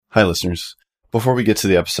Hi, listeners. Before we get to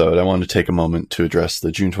the episode, I want to take a moment to address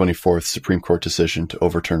the June 24th Supreme Court decision to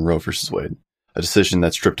overturn Roe v. Wade, a decision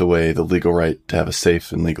that stripped away the legal right to have a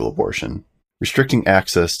safe and legal abortion. Restricting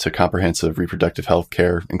access to comprehensive reproductive health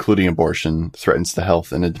care, including abortion, threatens the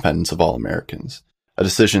health and independence of all Americans, a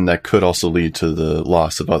decision that could also lead to the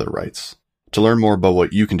loss of other rights. To learn more about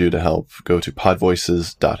what you can do to help, go to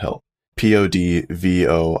podvoices.help,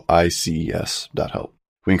 podvoices.help.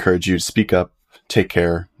 We encourage you to speak up, take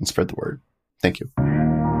care, and spread the word. Thank you.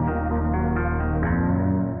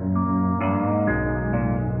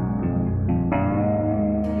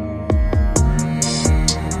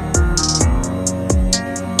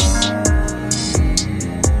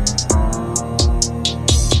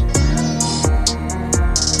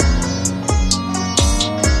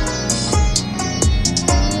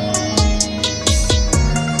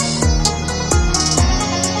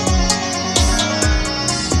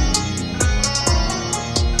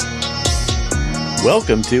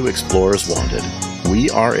 Welcome to Explorers Wanted. We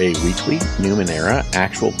are a weekly Numenera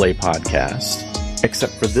actual play podcast,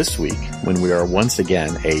 except for this week when we are once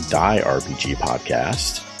again a Die RPG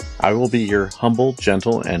podcast. I will be your humble,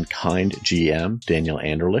 gentle, and kind GM, Daniel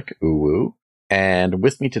Anderlich, ooh-woo. And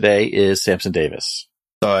with me today is Samson Davis.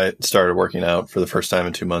 So I started working out for the first time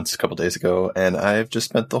in 2 months a couple days ago, and I've just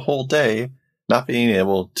spent the whole day not being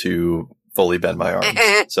able to fully bend my arms.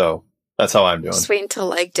 So that's how I'm doing. Just wait until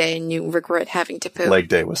leg day and you regret having to poop. Leg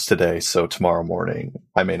day was today, so tomorrow morning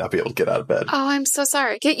I may not be able to get out of bed. Oh, I'm so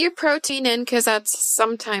sorry. Get your protein in because that's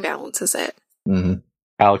sometimes balances it. Mm-hmm.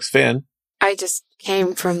 Alex Finn. I just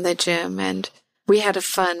came from the gym and we had a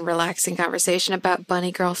fun, relaxing conversation about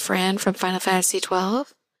Bunny Girl Fran from Final Fantasy XII.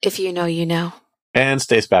 If you know, you know. And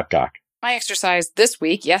Stace Babcock. My exercise this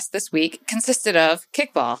week, consisted of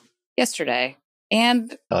kickball yesterday.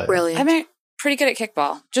 And Brilliant. I'm pretty good at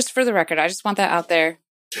kickball. Just for the record, I just want that out there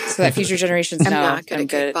so that future generations know I'm not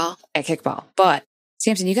good at kickball. But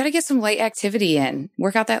Samson, you got to get some light activity in.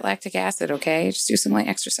 Work out that lactic acid, okay? Just do some light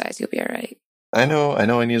exercise. You'll be all right. I know I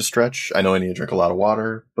need to stretch. I know I need to drink a lot of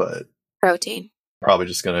water, but Protein. probably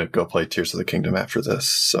just going to go play Tears of the Kingdom after this,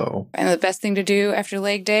 so. And the best thing to do after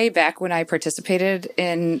leg day, back when I participated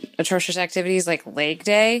in atrocious activities like leg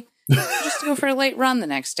day, just go for a light run the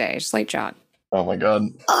next day. Just light jog. Oh my god.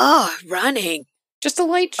 Oh, running. Just a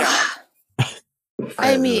light jog.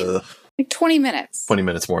 I mean, Like 20 minutes. 20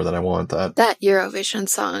 minutes more than I want that. that Eurovision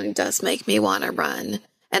song does make me want to run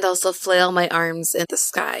and also flail my arms in the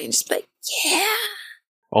sky and just be like, yeah.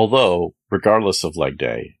 Although, regardless of leg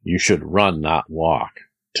day, you should run, not walk,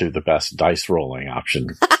 to the best dice rolling option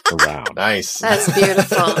around. Nice. That's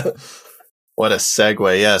beautiful. What a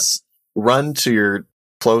segue. Yes. Run to your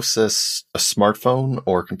closest smartphone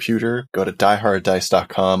or computer. Go to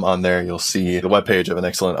dieharddice.com. On there, you'll see the webpage of an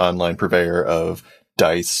excellent online purveyor of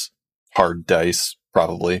dice, hard dice,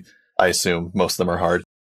 probably. I assume most of them are hard.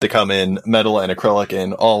 They come in metal and acrylic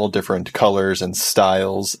in all different colors and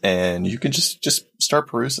styles, and you can just start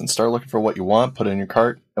perusing, start looking for what you want, put it in your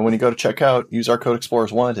cart, and when you go to check out, use our code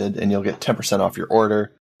Explorers Wanted, and you'll get 10% off your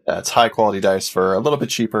order. That's high quality dice for a little bit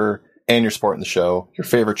cheaper, and you're supporting the show, your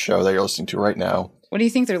favorite show that you're listening to right now. What do you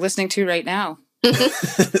think they're listening to right now?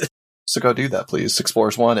 So go do that, please.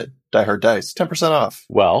 Explorers Wanted, Die Hard Dice, 10% off.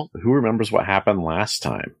 Well, who remembers what happened last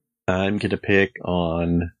time? I'm going to pick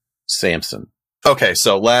on Samson. Okay,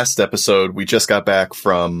 so last episode, we just got back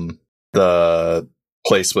from the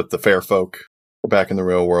place with the fair folk. We're back in the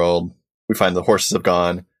real world. We find the horses have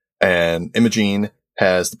gone, and Imogene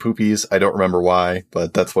has the poopies. I don't remember why,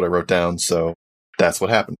 but that's what I wrote down, so that's what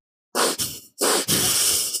happened.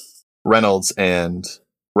 Reynolds and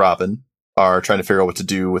Robin are trying to figure out what to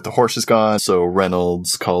do with the horses gone, so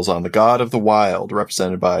Reynolds calls on the god of the wild,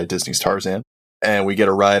 represented by Disney's Tarzan, and we get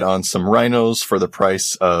a ride on some rhinos for the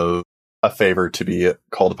price of a favor to be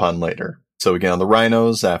called upon later. So we get on the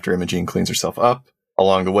rhinos after Imogene cleans herself up.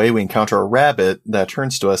 Along the way, we encounter a rabbit that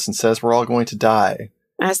turns to us and says we're all going to die.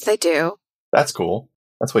 As they do. That's cool.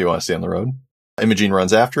 That's what you want to see on the road. Imogene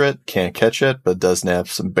runs after it, can't catch it, but does nab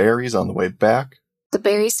some berries on the way back. The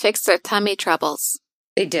berries fix their tummy troubles.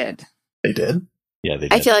 They did. They did? Yeah, they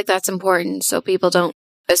did. I feel like that's important so people don't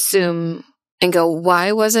assume and go,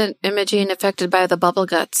 why wasn't Imogene affected by the bubble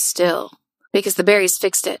guts still? Because the berries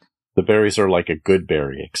fixed it. The berries are like a good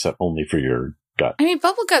berry, except only for your gut. I mean,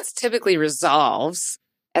 bubble guts typically resolves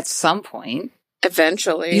at some point.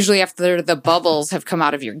 Eventually. Usually after the bubbles have come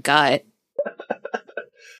out of your gut.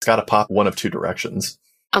 It's got to pop one of two directions.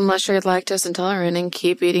 Unless you're lactose intolerant and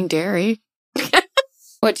keep eating dairy.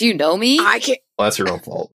 What, do you know me? I can't. Well, that's your own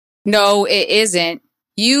fault. No, it isn't.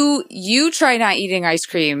 You try not eating ice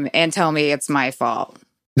cream and tell me it's my fault.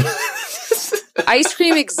 Ice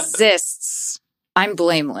cream exists. I'm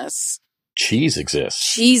blameless. Cheese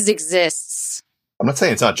exists. Cheese exists. I'm not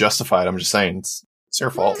saying it's not justified. I'm just saying it's your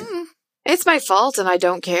fault. It's my fault and I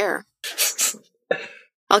don't care.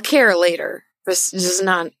 I'll care later. But just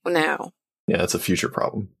not now. Yeah, that's a future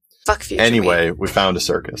problem. Fuck future. Anyway, we found a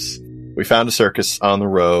circus. We found a circus on the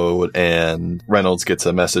road, and Reynolds gets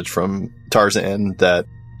a message from Tarzan that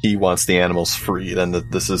he wants the animals freed, and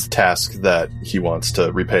that this is a task that he wants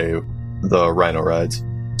to repay the rhino rides.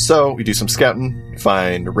 So we do some scouting,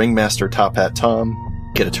 find Ringmaster Top Hat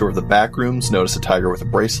Tom, get a tour of the back rooms, notice a tiger with a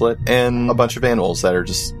bracelet, and a bunch of animals that are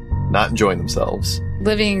just not enjoying themselves.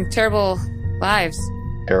 Living terrible lives.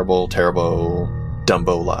 Terrible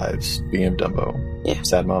Dumbo lives. Being Dumbo. Yeah.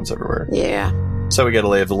 Sad moms everywhere. Yeah. So we get a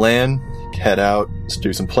lay of the land, head out to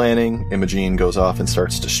do some planning. Imogene goes off and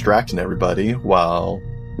starts distracting everybody while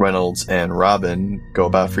Reynolds and Robin go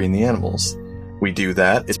about freeing the animals. We do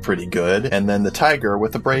that. It's pretty good. And then the tiger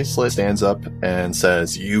with the bracelet stands up and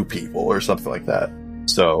says, "You people," or something like that.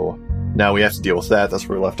 So now we have to deal with that. That's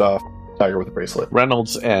where we left off. Tiger with the bracelet.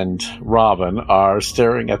 Reynolds and Robin are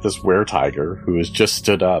staring at this were-tiger who has just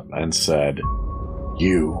stood up and said,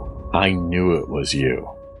 "You, I knew it was you."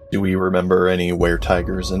 Do we remember any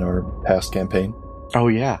were-tigers in our past campaign? Oh,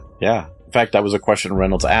 yeah. In fact, that was a question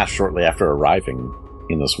Reynolds asked shortly after arriving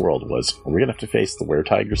in this world was, are we going to have to face the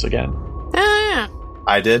were-tigers again? Oh, yeah.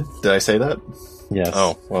 I did? Did I say that? Yes.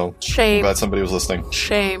 Oh, well, Shame. glad somebody was listening.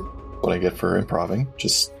 Shame. What I get for improving.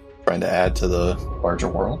 Just trying to add to the larger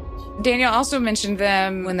world. Daniel also mentioned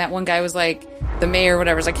them when that one guy was like, the mayor or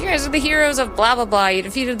whatever, was like, you guys are the heroes of blah, blah, blah. You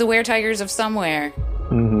defeated the were-tigers of somewhere.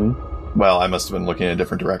 Mm-hmm. Well, I must have been looking in a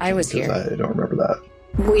different direction. I was here. I don't remember that.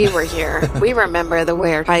 We were here. We remember the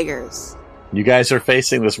were-tigers. You guys are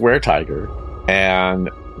facing this were-tiger, and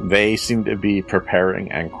they seem to be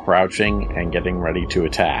preparing and crouching and getting ready to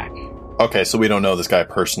attack. Okay, so we don't know this guy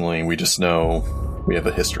personally. We just know we have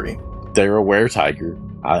a history. They're a were-tiger.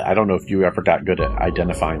 I don't know if you ever got good at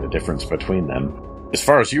identifying the difference between them. As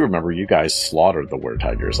far as you remember, you guys slaughtered the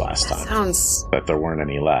were-tigers last time. Sounds... But there weren't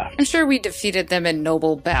any left. I'm sure we defeated them in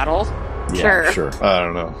noble battle. Yeah, Sure. sure. I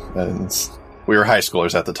don't know. We were high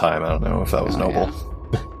schoolers at the time. I don't know if that was noble.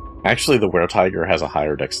 Actually, the were-tiger has a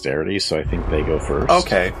higher dexterity, so I think they go first.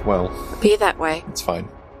 Okay, well, Be that way. it's fine.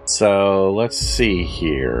 So, let's see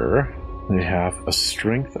here. We have a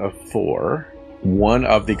strength of 4. One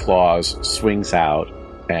of the claws swings out,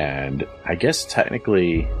 and I guess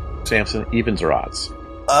technically, Samson, evens or odds?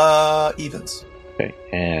 Evens. Okay,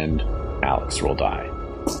 and Alex, roll die.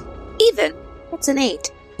 Even. That's an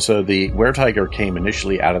 8. So the were-tiger came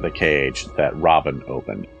initially out of the cage that Robin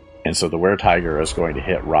opened. And so the were-tiger is going to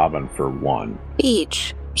hit Robin for 1.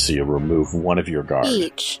 Each. So you remove 1 of your guard.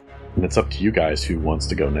 Each. And it's up to you guys who wants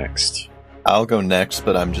to go next. I'll go next,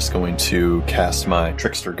 but I'm just going to cast my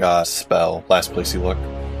Trickster God spell, last place you look.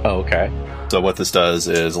 Oh, okay. So what this does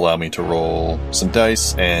is allow me to roll some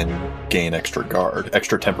dice and gain extra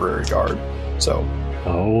temporary guard. So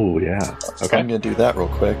Oh, yeah. okay, I'm going to do that real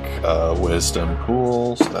quick. Wisdom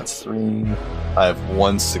pool, so that's 3. I have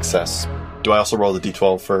 1 success. Do I also roll the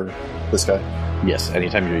d12 for this guy? Yes,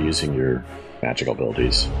 anytime you're using your magical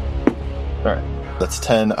abilities. Alright, that's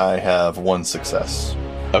 10. I have 1 success.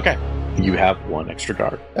 Okay. You have 1 extra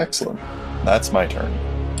guard. Excellent. That's my turn.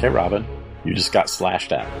 Okay, Robin. You just got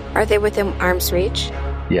slashed at. Are they within arm's reach?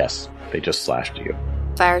 Yes, they just slashed you.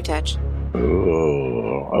 Fire touch.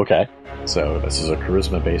 Ooh, okay. So this is a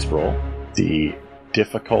charisma-based roll. The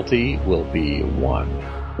difficulty will be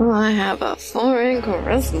 1. Well, I have a 4 in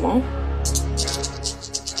charisma.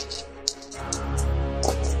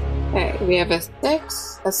 Okay, we have a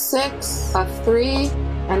 6, a 6, a 3,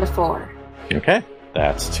 and a 4. Okay,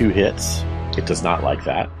 that's 2 hits. It does not like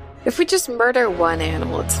that. If we just murder one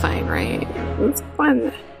animal, it's fine, right? It's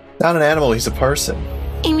fun. Not an animal, he's a person.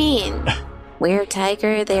 I mean, we're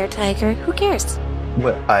tiger, they're tiger. Who cares?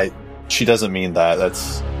 She doesn't mean that.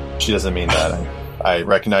 She doesn't mean that. I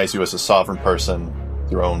recognize you as a sovereign person,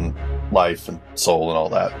 your own life and soul and all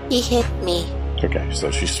that. He hit me. Okay,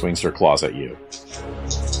 so she swings her claws at you.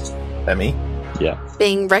 At me? Yeah.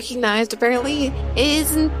 Being recognized apparently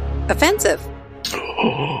isn't offensive.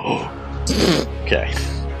 Okay.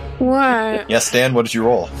 What? Yes, Dan, what did you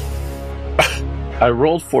roll? I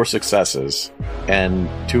rolled 4 successes, and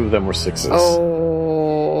 2 of them were 6s. Oh.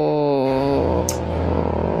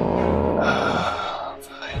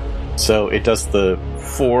 Fine. So it does the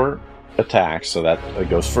 4 attacks, so that it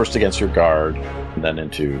goes first against your guard, and then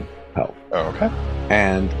into health. Oh, okay.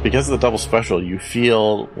 And because of the double special, you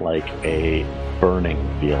feel like a burning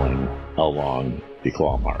feeling along the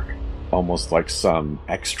claw mark. Almost like some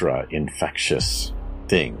extra infectious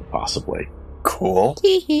thing, possibly. Cool.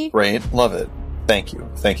 Great. Love it. Thank you.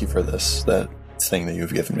 Thank you for that thing that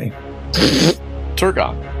you've given me.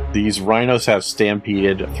 Turgon, these rhinos have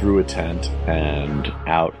stampeded through a tent and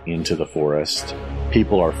out into the forest.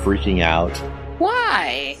 People are freaking out.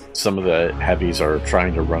 Why? Some of the heavies are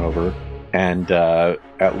trying to run over, and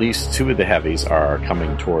at least 2 of the heavies are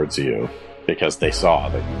coming towards you because they saw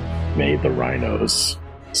that you made the rhinos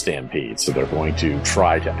stampede, so they're going to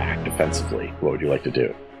try to act defensively. What would you like to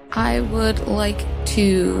do? I would like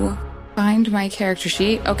to find my character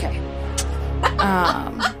sheet. Okay.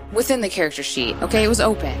 Within the character sheet. Okay, it was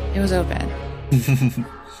open.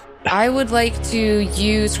 I would like to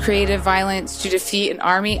use creative violence to defeat an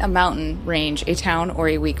army, a mountain range, a town, or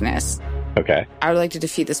a weakness. Okay. I would like to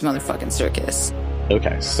defeat this motherfucking circus.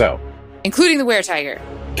 Okay, so... including the were-tiger.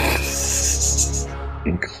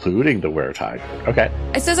 Including the were-tiger. Okay.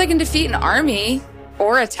 It says I can defeat an army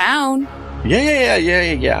or a town. Yeah.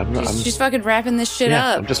 She's fucking wrapping this shit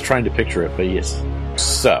up. I'm just trying to picture it, but yes.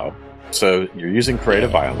 So you're using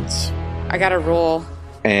creative violence. I gotta roll.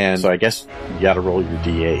 And so I guess you gotta roll your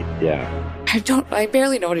D8, yeah. I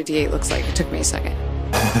barely know what a D8 looks like. It took me a second.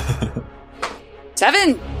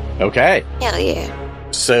 7! Okay. Hell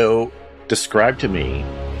yeah. So, describe to me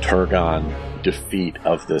Turgon defeat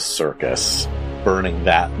of this circus, burning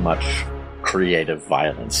that much creative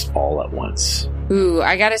violence all at once. Ooh,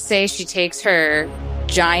 I gotta say she takes her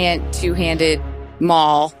giant two-handed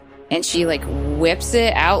maul and she like whips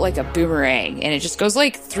it out like a boomerang, and it just goes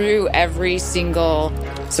like through every single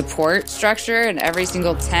support structure and every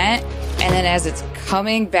single tent, and then as it's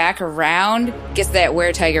coming back around, gets that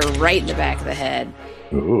were-tiger right in the back of the head.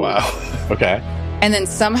 Ooh, wow. Okay. And then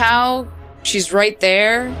somehow she's right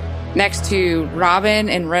there next to Robin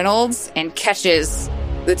and Reynolds and catches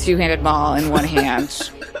the two-handed maul in one hand.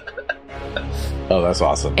 Oh, that's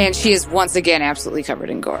awesome. And she is once again absolutely covered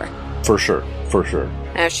in gore. For sure.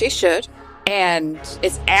 As she should. And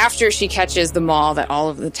it's after she catches the maul that all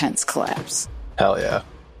of the tents collapse. Hell yeah.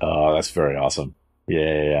 Oh, that's very awesome.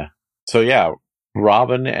 Yeah. So yeah,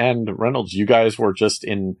 Robin and Reynolds, you guys were just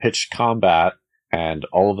in pitched combat, and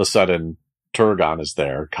all of a sudden Turgon is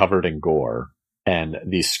there, covered in gore, and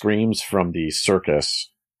the screams from the circus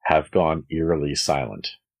have gone eerily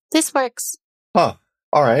silent. This works. Huh.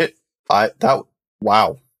 All right.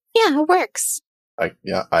 Wow. Yeah, it works.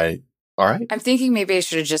 All right. I'm thinking maybe I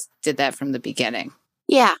should have just did that from the beginning.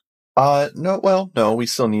 Yeah. No, we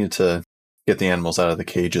still needed to get the animals out of the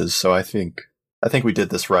cages, so I think we did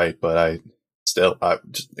this right, but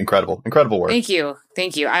just incredible work. Thank you.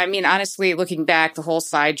 I mean, honestly, looking back, the whole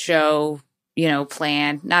sideshow,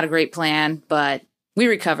 plan, not a great plan, but we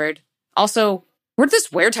recovered. Also, where'd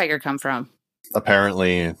this were-tiger come from?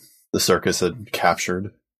 Apparently, the circus had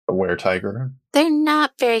captured a were-tiger. They're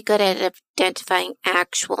not very good at identifying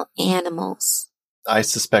actual animals. I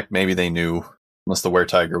suspect maybe they knew, unless the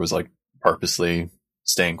were-tiger was like purposely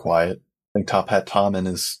staying quiet. I think Top Hat Tom and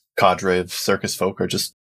his cadre of circus folk are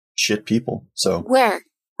just shit people. So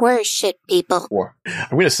we're shit people.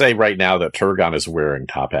 I'm going to say right now that Turgon is wearing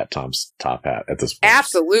Top Hat Tom's top hat at this point.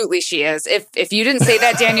 Absolutely, she is. If you didn't say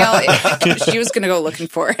that, Danielle, she was going to go looking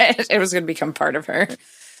for it. It was going to become part of her.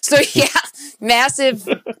 So yeah, massive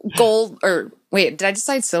gold, or wait, did I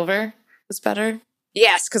decide silver was better?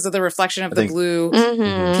 Yes, because of the reflection of the blue,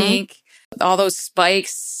 pink, all those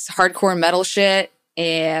spikes, hardcore metal shit,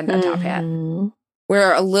 and a top hat.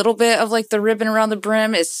 Where a little bit of like the ribbon around the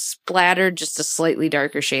brim is splattered just a slightly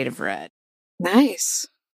darker shade of red. Nice.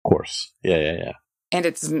 Of course. Yeah. And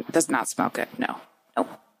it does not smell good. No. Nope.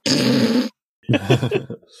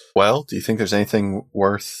 Well, do you think there's anything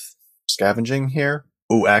worth scavenging here?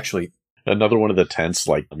 Oh, actually, another one of the tents,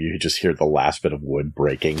 like you just hear the last bit of wood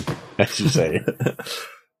breaking, as you say.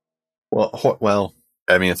 Well,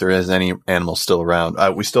 I mean, if there is any animals still around,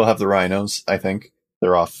 we still have the rhinos, I think.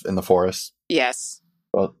 They're off in the forest. Yes.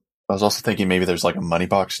 Well, I was also thinking maybe there's like a money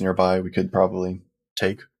box nearby we could probably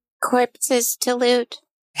take. Corpses to loot.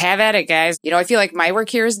 Have at it, guys. I feel like my work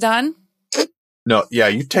here is done. No, yeah,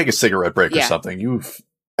 you take a cigarette break or something.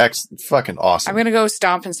 Fucking awesome. I'm going to go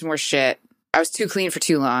stomp in some more shit. I was too clean for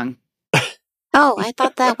too long. Oh, I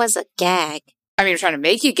thought that was a gag. I mean, I'm trying to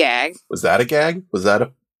make you gag. Was that a gag? Was that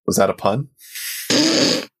a pun?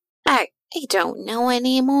 I don't know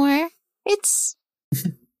anymore. It's...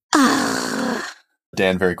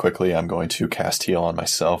 Dan, very quickly, I'm going to cast heal on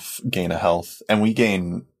myself, gain a health, and we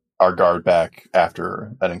gain our guard back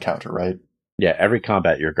after an encounter, right? Yeah, every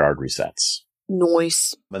combat your guard resets.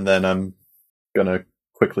 Nice. And then I'm gonna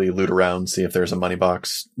quickly loot around, see if there's a money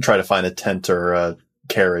box, try to find a tent or a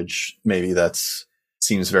carriage, maybe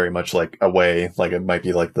seems very much like a way, like it might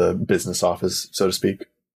be like the business office, so to speak.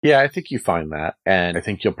 Yeah, I think you find that. And I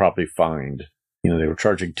think you'll probably find, they were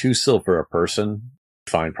charging 2 silver a person.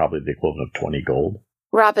 Find probably the equivalent of 20 gold.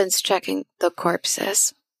 Robin's checking the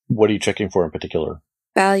corpses. What are you checking for in particular?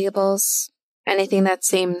 Valuables. Anything that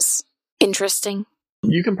seems interesting.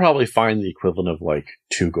 You can probably find the equivalent of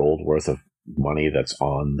 2 gold worth of money that's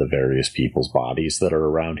on the various people's bodies that are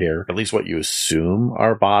around here. At least what you assume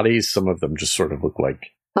are bodies. Some of them just sort of look like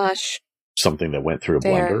Mush. Something that went through a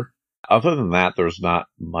Fair. blender. Other than that, there's not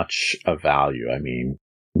much of value. I mean,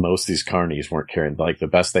 most of these carnies weren't carrying, the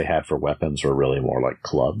best they had for weapons were really more like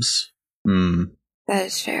clubs. Mm. That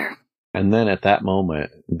is fair. And then at that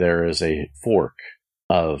moment, there is a fork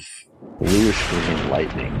of bluish green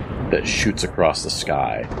lightning that shoots across the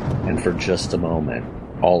sky. And for just a moment,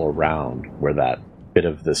 all around where that bit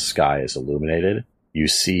of the sky is illuminated, you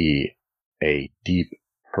see a deep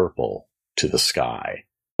purple to the sky.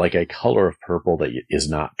 Like a color of purple that is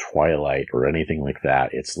not twilight or anything like that.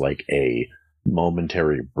 It's like a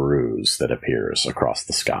momentary bruise that appears across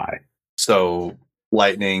the sky. So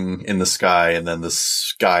lightning in the sky, and then the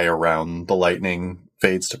sky around the lightning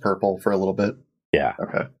fades to purple for a little bit? Yeah.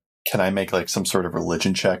 Okay. Can I make some sort of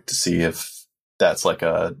religion check to see if that's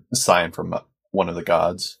a sign from one of the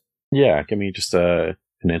gods? Yeah, give me just an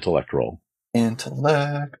intellect roll.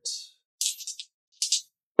 Intellect.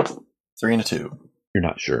 3 and a 2. You're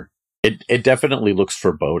not sure. It definitely looks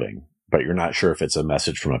foreboding, but you're not sure if it's a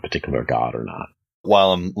message from a particular god or not.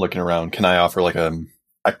 While I'm looking around, can I offer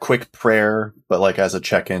a quick prayer, but as a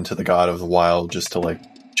check-in to the god of the wild, just to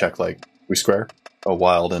check we square? A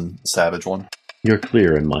wild and savage one? You're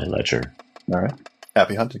clear in my ledger. All right.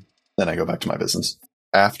 Happy hunting. Then I go back to my business.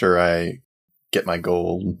 After I get my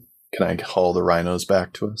gold, can I haul the rhinos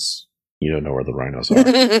back to us? You don't know where the rhinos are.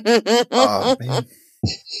 Oh, man.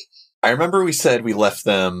 I remember we said we left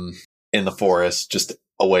them in the forest, just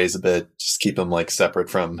a ways a bit, just keep them separate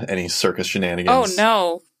from any circus shenanigans. Oh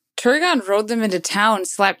no. Turgon rode them into town,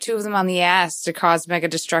 slapped 2 of them on the ass to cause mega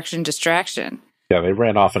destruction distraction. Yeah, they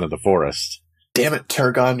ran off into the forest. Damn it,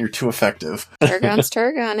 Turgon, you're too effective. Turgon's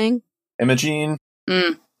Turgoning. Imogene,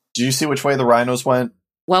 did you see which way the rhinos went?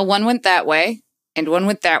 Well, one went that way, and one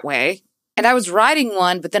went that way. And I was riding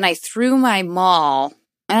one, but then I threw my maul.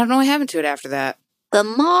 I don't know what happened to it after that. The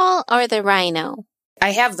mall or the rhino?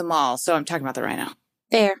 I have them all, so I'm talking about the rhino.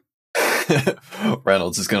 There.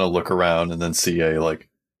 Reynolds is going to look around and then see a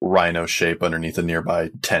rhino shape underneath a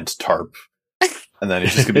nearby tent tarp. And then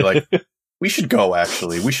he's just going to be we should go,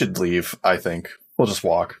 actually. We should leave, I think. We'll just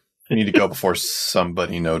walk. We need to go before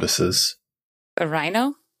somebody notices. A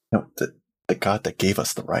rhino? No, the god that gave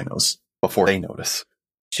us the rhinos. Before they notice.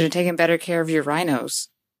 Should have taken better care of your rhinos.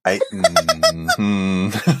 Excellent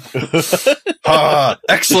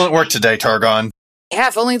work today, Targon. Yeah,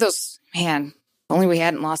 if only only we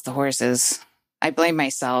hadn't lost the horses. I blame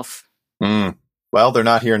myself. Well, they're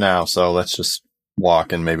not here now, so let's just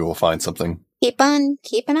walk and maybe we'll find something. Keep on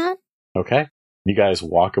keeping on. Okay. You guys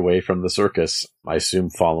walk away from the circus. I assume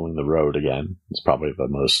following the road again. It's probably the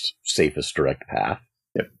most safest direct path.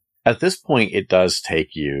 Yep. At this point, it does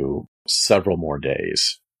take you several more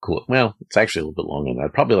days. Cool. Well, it's actually a little bit longer than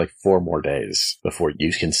that. Probably 4 more days before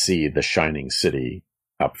you can see the Shining City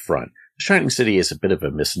up front. The Shining City is a bit of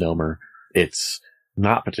a misnomer. It's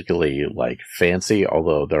not particularly fancy,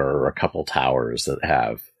 although there are a couple towers that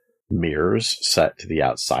have mirrors set to the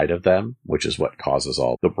outside of them, which is what causes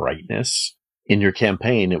all the brightness. In your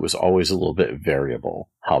campaign, it was always a little bit variable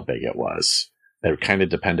how big it was. It kind of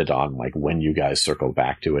depended on when you guys circle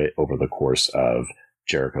back to it over the course of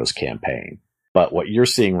Jericho's campaign. But what you're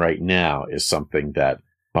seeing right now is something that,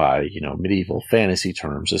 by medieval fantasy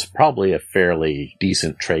terms, is probably a fairly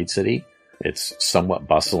decent trade city. It's somewhat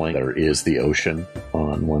bustling. There is the ocean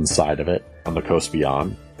on one side of it, on the coast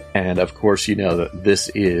beyond. And of course, you know that this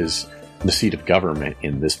is the seat of government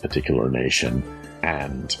in this particular nation.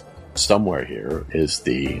 And somewhere here is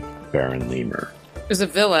the Baron Lemur. There's a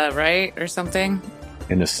villa, right? Or something?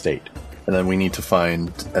 An estate. And then we need to find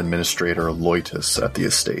Administrator Loitus at the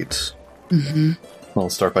estate. Mm-hmm. We'll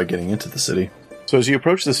start by getting into the city. So as you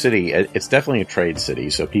approach the city, it's definitely a trade city,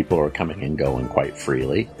 so people are coming and going quite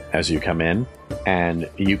freely as you come in. And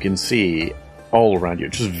you can see all around you,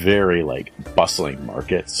 just very bustling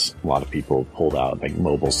markets. A lot of people pulled out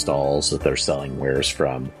mobile stalls that they're selling wares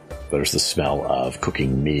from. There's the smell of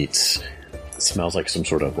cooking meats. It smells like some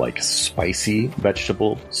sort of spicy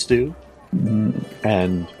vegetable stew.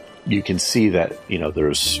 And you can see that,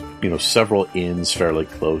 there's, several inns fairly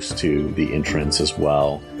close to the entrance as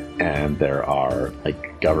well. And there are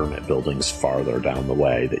government buildings farther down the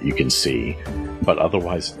way that you can see. But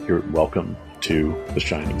otherwise, you're welcome to the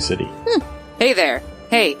Shining City. Hey there.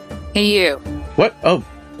 Hey you. What? Oh,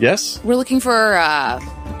 Yes? We're looking for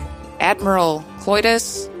Admiral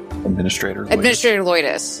Loitus. Administrator. Administrator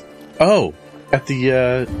Loitus. Oh, at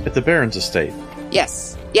the Baron's estate.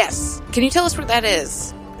 Yes. Yes. Can you tell us where that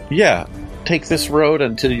is? Yeah. Take this road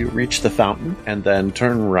until you reach the fountain, and then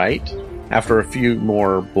turn right. After a few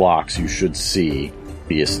more blocks, you should see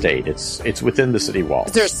the estate. It's within the city walls.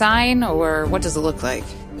 Is there a sign, or what does it look like?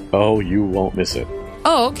 Oh, you won't miss it.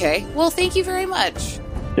 Oh, okay. Well, thank you very much.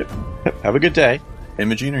 Yep. Have a good day.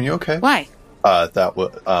 Imogene, are you okay? Why? That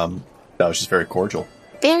was just very cordial.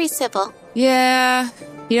 Very civil. Yeah.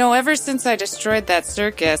 You know, ever since I destroyed that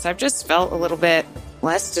circus, I've just felt a little bit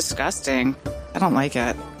less disgusting. I don't like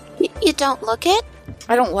it. You don't look it?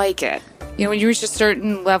 I don't like it. You know, when you reach a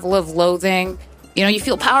certain level of loathing, you know, you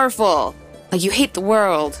feel powerful. Like you hate the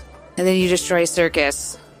world. And then you destroy a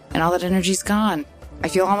circus. And all that energy's gone. I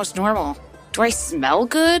feel almost normal. Do I smell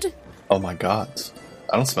good? Oh my god.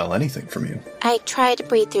 I don't smell anything from you. I try to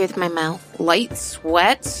breathe through my mouth. Light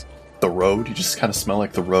sweat? The road? You just kind of smell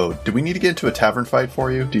like the road. Do we need to get into a tavern fight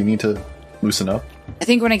for you? Do you need to loosen up? I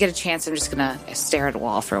think when I get a chance, I'm just gonna stare at a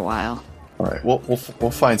wall for a while. All right, we'll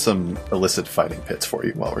find some illicit fighting pits for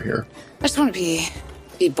you while we're here. I just want to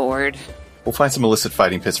be bored. We'll find some illicit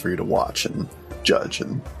fighting pits for you to watch and judge,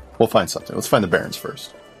 and we'll find something. Let's find the Barons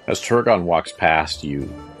first. As Turgon walks past,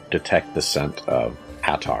 you detect the scent of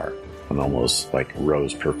Hatar, an almost like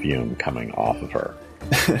rose perfume coming off of her.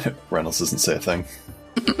 Reynolds doesn't say a thing.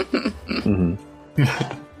 Mm-hmm.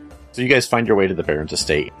 So you guys find your way to the Baron's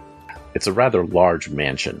estate. It's a rather large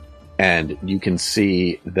mansion, and you can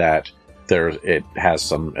see that it has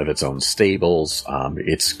some of its own stables.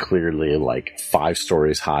 It's clearly like 5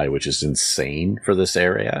 stories high, which is insane for this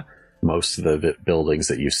area. Most of the buildings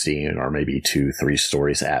that you've seen are maybe 2-3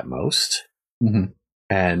 stories at most. Mm-hmm.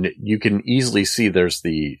 And you can easily see there's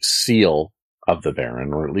the seal of the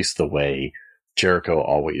Baron, or at least the way Jericho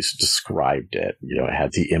always described it. You know, it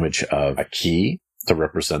had the image of a key to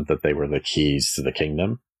represent that they were the keys to the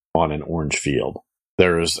kingdom on an orange field.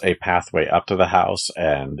 There's a pathway up to the house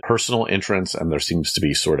and personal entrance, and there seems to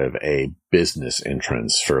be sort of a business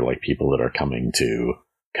entrance for like people that are coming to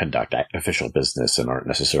conduct official business and aren't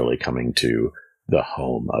necessarily coming to the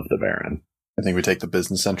home of the Baron. I think we take the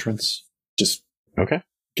business entrance, just okay,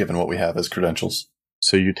 given what we have as credentials.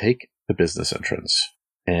 So you take the business entrance,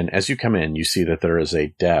 and as you come in, you see that there is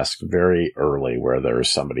a desk very early where there's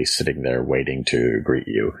somebody sitting there waiting to greet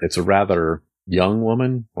you. It's a rather young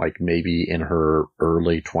woman, like maybe in her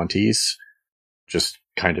early 20s, just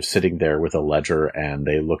kind of sitting there with a ledger, and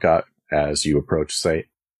they look up as you approach, say,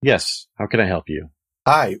 "Yes, how can I help you?"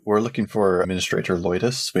 Hi, we're looking for Administrator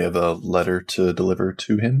Loitus. We have a letter to deliver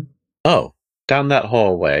to him. Oh, down that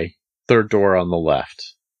hallway, 3rd door on the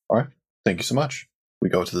left. All right, thank you so much. We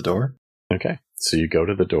go to the door. Okay, so you go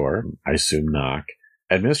to the door, I assume knock.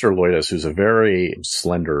 Administrator Loitus, who's a very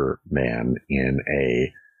slender man in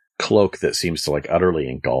a cloak that seems to like utterly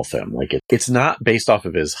engulf him. Like it's not based off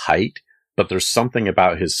of his height, but there's something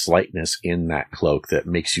about his slightness in that cloak that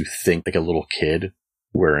makes you think like a little kid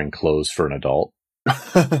wearing clothes for an adult.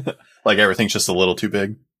 Like everything's just a little too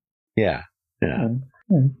big. Yeah.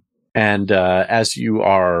 And as you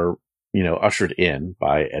are, ushered in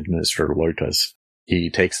by Administrator Loitus,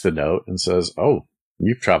 he takes the note and says, "Oh,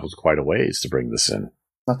 you've traveled quite a ways to bring this in."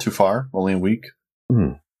 Not too far, only a week.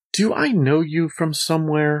 Do I know you from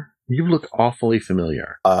somewhere? You look awfully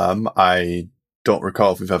familiar. I don't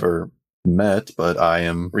recall if we've ever met, but I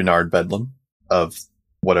am Renard Bedlam of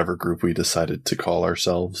whatever group we decided to call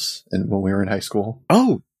ourselves when we were in high school.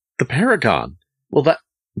 Oh, the Paragon. Well,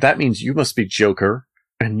 that means you must be Joker,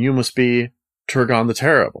 and you must be Turgon the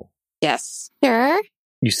Terrible. Yes. Sure.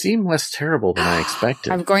 You seem less terrible than I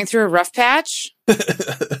expected. I'm going through a rough patch.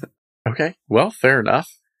 Okay, well, fair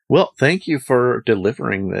enough. Well, thank you for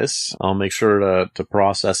delivering this. I'll make sure to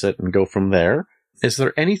process it and go from there. Is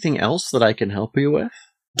there anything else that I can help you with?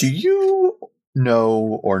 Do you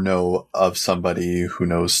know of somebody who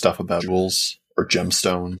knows stuff about jewels or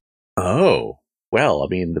gemstones? Oh, well, I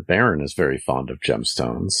mean, the Baron is very fond of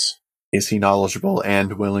gemstones. Is he knowledgeable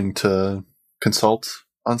and willing to consult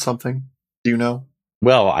on something? Do you know?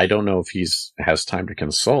 Well, I don't know if he has time to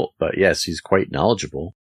consult, but yes, he's quite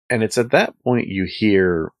knowledgeable. And it's at that point you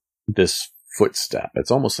hear this footstep.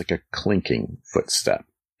 It's almost like a clinking footstep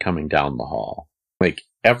coming down the hall. Like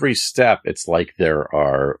every step, it's like there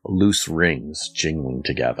are loose rings jingling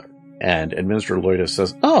together. And Administrator Loitus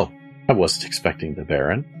says, "Oh, I wasn't expecting the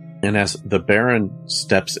Baron." And as the Baron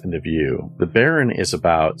steps into view, the Baron is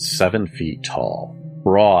about 7 feet tall,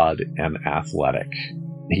 broad and athletic.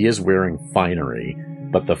 He is wearing finery,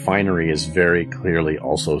 but the finery is very clearly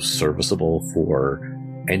also serviceable for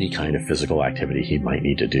any kind of physical activity he might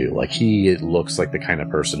need to do. Like, he looks like the kind of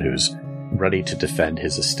person who's ready to defend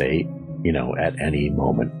his estate, at any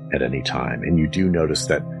moment, at any time. And you do notice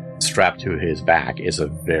that strapped to his back is a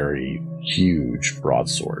very huge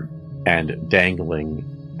broadsword. And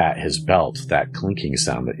dangling at his belt, that clinking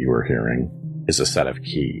sound that you were hearing, is a set of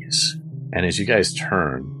keys. And as you guys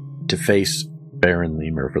turn to face Baron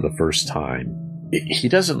Lemur for the first time, he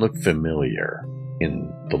doesn't look familiar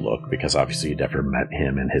in the look, because obviously you'd never met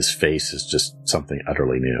him, and his face is just something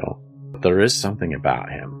utterly new. But there is something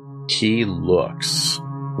about him. He looks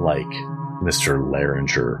like Mr.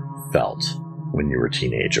 Laringer felt when you were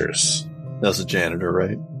teenagers. That's a janitor,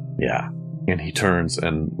 right? Yeah. And he turns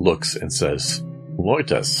and looks and says,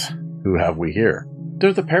 "Loitas, who have we here?"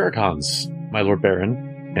 "They're the Paragons, my Lord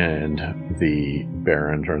Baron." And the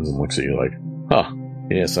Baron turns and looks at you like, "Huh,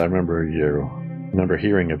 yes, I remember you. Remember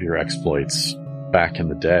hearing of your exploits back in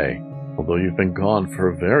the day, although you've been gone for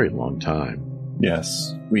a very long time."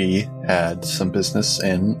 Yes, we had some business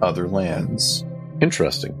in other lands.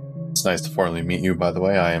 Interesting. It's nice to formally meet you, by the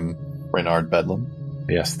way. I am Reynard Bedlam.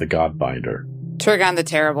 Yes, the Godbinder. Turgon the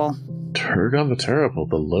Terrible. Turgon the Terrible,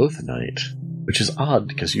 the Loath Knight. Which is odd,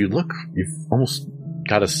 because you've almost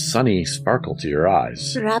got a sunny sparkle to your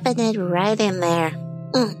eyes. Rubbing it right in there.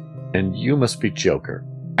 And you must be Joker.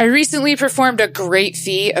 I recently performed a great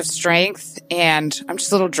feat of strength, and I'm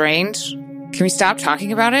just a little drained. Can we stop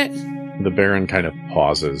talking about it? The Baron kind of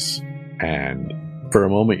pauses, and for a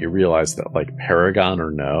moment you realize that, like, Paragon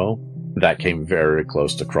or no, that came very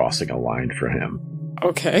close to crossing a line for him.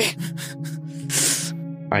 Okay.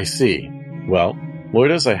 I see. Well,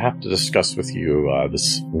 Loitas, I have to discuss with you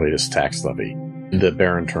this latest tax levy. The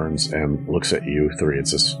Baron turns and looks at you three and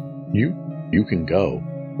says, You can go.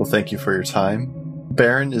 Well, thank you for your time.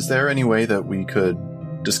 Baron, is there any way that we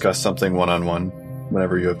could discuss something one-on-one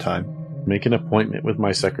whenever you have time? Make an appointment with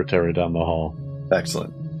my secretary down the hall.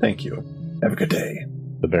 Excellent. Thank you. Have a good day.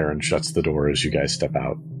 The Baron shuts the door as you guys step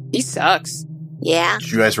out. He sucks. Yeah.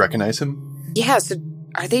 Did you guys recognize him? Yeah, so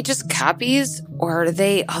are they just copies, or are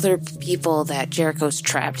they other people that Jericho's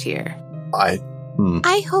trapped here? I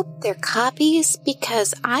hope they're copies,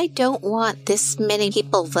 because I don't want this many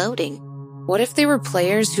people voting. What if they were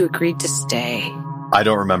players who agreed to stay? I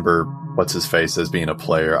don't remember what's-his-face as being a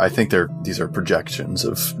player. I think these are projections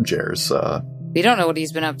of Jer's. We don't know what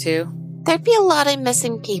he's been up to. There'd be a lot of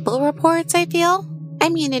missing people reports, I feel. I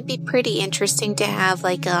mean, it'd be pretty interesting to have,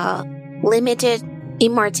 like, a limited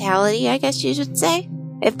immortality, I guess you should say,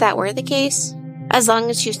 if that were the case. As long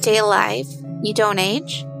as you stay alive, you don't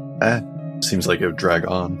age. Seems like it would drag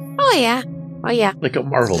on. Oh, yeah. Like a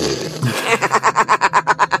Marvel movie.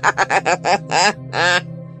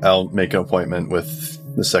 I'll make an appointment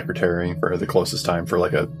with the secretary for the closest time for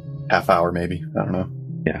like a half hour, maybe. I don't know.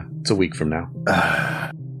 Yeah, it's a week from now.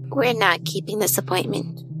 We're not keeping this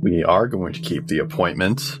appointment. We are going to keep the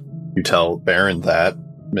appointment. You tell Baron that,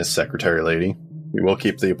 Miss Secretary Lady. We will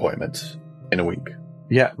keep the appointment in a week.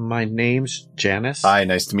 Yeah, my name's Janice. Hi,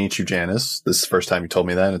 nice to meet you, Janice. This is the first time you told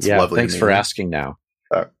me that. It's lovely thanks to meet for you. asking now.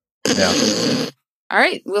 Yeah. All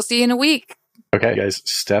right, we'll see you in a week. Okay, you guys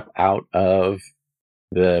step out of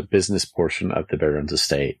the business portion of the Baron's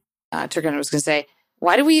estate. Turgon was going to say,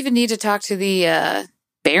 why do we even need to talk to the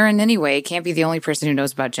Baron anyway? Can't be the only person who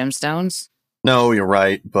knows about gemstones. No, you're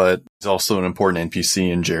right, but he's also an important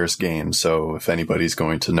NPC in Jer's game, so if anybody's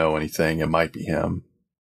going to know anything, it might be him.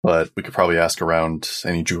 But we could probably ask around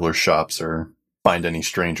any jeweler shops or find any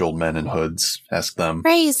strange old men in hoods. Ask them.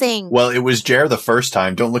 Phrasing. Well, it was Jer the first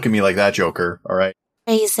time. Don't look at me like that, Joker. All right.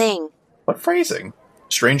 Phrasing. What phrasing?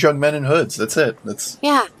 Strange young men in hoods. That's it.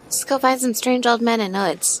 Yeah, just go find some strange old men in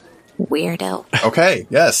hoods. Weirdo. Okay,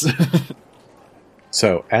 yes.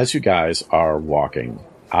 So, as you guys are walking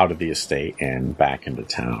out of the estate and back into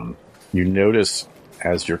town, you notice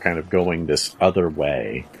as you're kind of going this other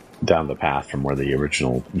way down the path from where the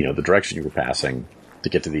original, the direction you were passing to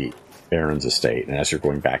get to the Baron's estate, and as you're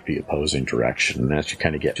going back the opposing direction, and as you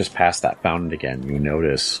kind of get just past that fountain again, you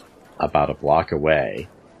notice about a block away,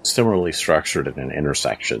 similarly structured in an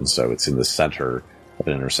intersection, so it's in the center of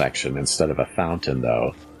an intersection. Instead of a fountain,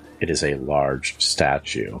 though, it is a large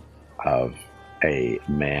statue of a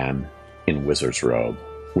man in wizard's robe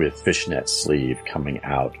with fishnet sleeve coming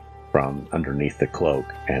out from underneath the cloak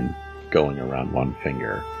and going around one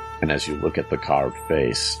finger. And as you look at the carved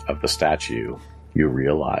face of the statue, you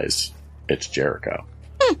realize it's Jericho.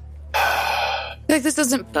 I feel like this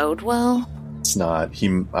doesn't bode well. It's not.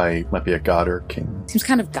 I might be a god or king. Seems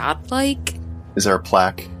kind of godlike. Is there a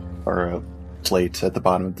plaque or a plate at the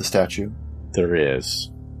bottom of the statue? There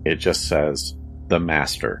is. It just says, the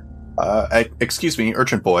Master. Excuse me,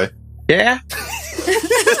 urchin boy. Yeah?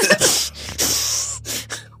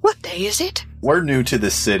 What day is it? We're new to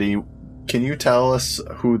this city. Can you tell us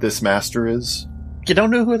who this master is? You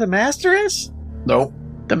don't know who the master is? Nope.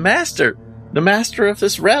 The master of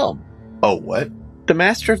this realm. Oh, what? The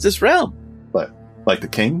master of this realm. What? Like the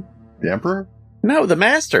king? The emperor? No, the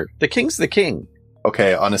master. The king's the king.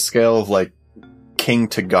 Okay, on a scale of like king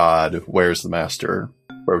to god, where's the master?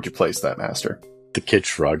 Where would you place that master? The kid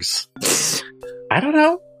shrugs. I don't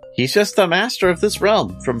know. He's just the master of this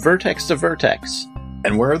realm, from vertex to vertex.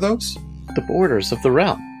 And where are those? The borders of the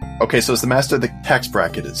realm. Okay, so it's the master of the tax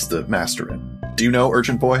bracket is the master in. Do you know,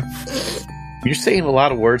 Urchin Boy? You're saying a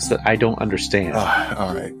lot of words that I don't understand.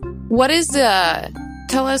 All right. What is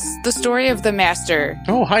tell us the story of the master.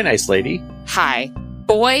 Oh, hi, nice lady. Hi.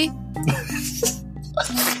 Boy?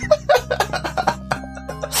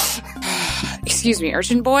 Excuse me,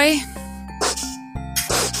 urchin boy?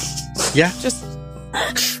 Yeah? Just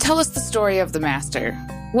tell us the story of the master.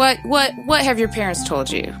 What have your parents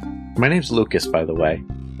told you? My name's Lucas, by the way.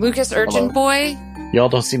 Lucas Urchin Hello. Boy? Y'all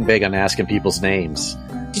don't seem big on asking people's names.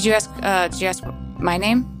 Did you ask my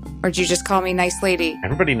name? Or did you just call me nice lady?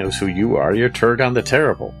 Everybody knows who you are. You're Turgon the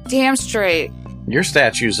Terrible. Damn straight. Your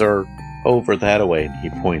statues are over that way. And he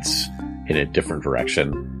points in a different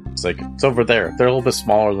direction. It's like, it's over there. They're a little bit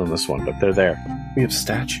smaller than this one, but they're there. We have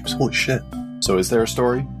statues. Holy shit. So is there a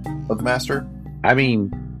story of the master? I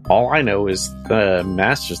mean, all I know is the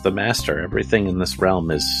master's the master. Everything in this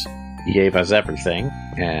realm is, he gave us everything.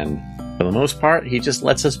 And for the most part, he just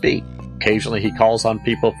lets us be. Occasionally he calls on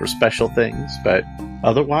people for special things, but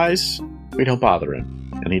otherwise, we don't bother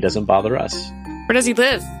him. And he doesn't bother us. Where does he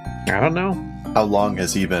live? I don't know. How long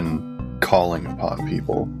has he been calling upon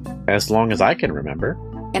people? As long as I can remember.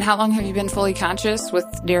 And how long have you been fully conscious with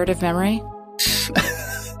narrative memory?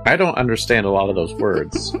 I don't understand a lot of those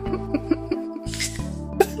words.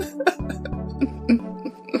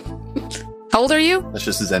 How old are you? That's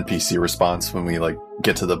just his NPC response when we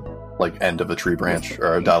get to the end of a tree branch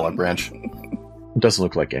or a dialogue branch. It doesn't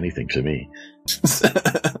look like anything to me.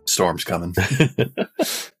 Storm's coming.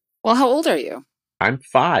 Well, how old are you? I'm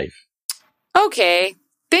 5. Okay.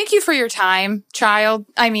 Thank you for your time,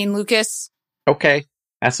 Lucas. Okay.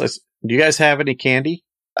 Do you guys have any candy?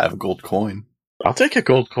 I have a gold coin. I'll take a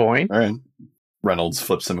gold coin. All right. Reynolds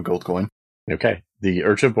flips him a gold coin. Okay. The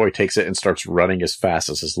urchin boy takes it and starts running as fast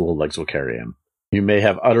as his little legs will carry him. You may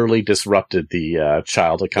have utterly disrupted the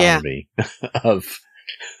child economy of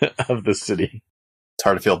the city. It's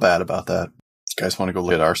hard to feel bad about that. You guys want to go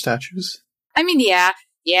look at our statues? I mean, yeah.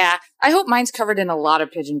 I hope mine's covered in a lot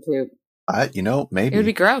of pigeon poop. Maybe. It would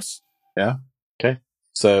be gross. Yeah. Okay.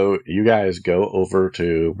 So you guys go over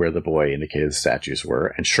to where the boy indicated the statues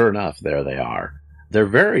were, and sure enough, there they are. They're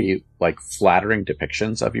very, flattering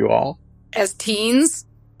depictions of you all. As teens?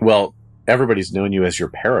 Well, everybody's known you as your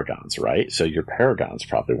paragons, right? So your paragons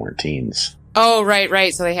probably weren't teens. Oh,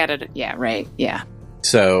 right. So they had it. Yeah, right. Yeah.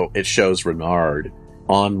 So it shows Renard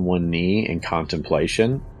on one knee in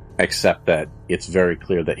contemplation, except that it's very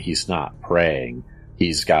clear that he's not praying.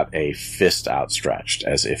 He's got a fist outstretched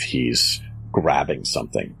as if he's grabbing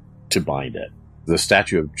something to bind it. The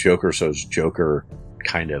statue of Joker shows Joker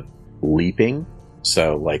kind of leaping.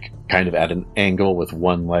 So, kind of at an angle with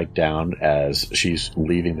one leg down as she's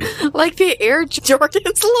leaving. Like the Air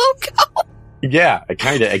Jordans logo? Yeah,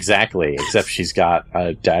 kind of, exactly. Except she's got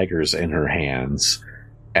daggers in her hands.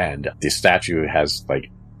 And the statue has,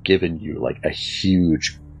 given you, a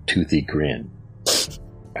huge, toothy grin.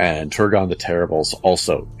 And Turgon the Terrible's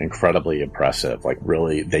also incredibly impressive.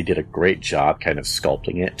 Really, they did a great job kind of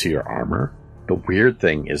sculpting it to your armor. The weird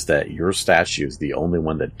thing is that your statue is the only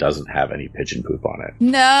one that doesn't have any pigeon poop on it.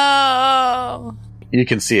 No. You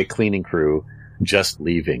can see a cleaning crew just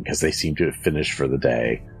leaving because they seem to have finished for the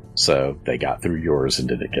day. So they got through yours and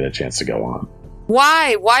didn't get a chance to go on.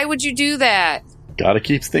 Why? Why would you do that? Gotta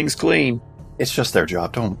keep things clean. It's just their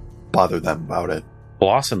job. Don't bother them about it.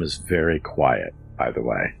 Blossom is very quiet, by the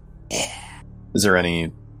way. Is there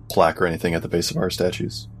any plaque or anything at the base of our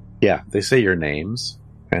statues? Yeah, they say your names,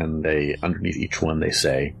 and underneath each one they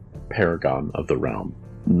say Paragon of the Realm.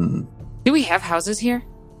 Do we have houses here?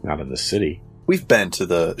 Not in the city. We've been to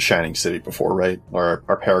the Shining City before, right? Or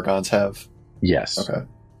our paragons have? Yes. Okay.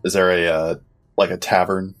 Is there a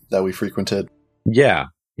tavern that we frequented? Yeah.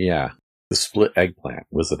 The Split Eggplant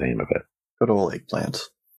was the name of it. Good old Eggplant.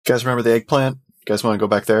 You guys remember the Eggplant? You guys want to go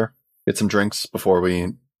back there? Get some drinks before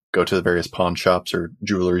we go to the various pawn shops or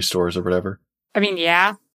jewelry stores or whatever? I mean,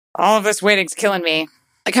 yeah. All of this waiting's killing me.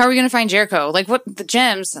 How are we going to find Jericho? What? The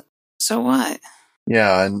gems? So what?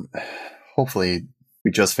 Yeah, and hopefully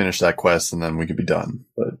we just finish that quest and then we could be done.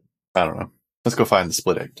 But I don't know. Let's go find the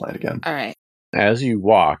Split Eggplant again. All right. As you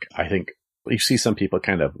walk, I think you see some people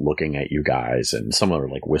kind of looking at you guys, and some are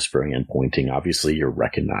like whispering and pointing. Obviously, you're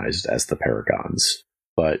recognized as the Paragons.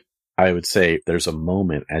 But I would say there's a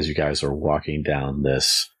moment as you guys are walking down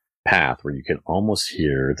this path where you can almost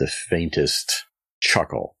hear the faintest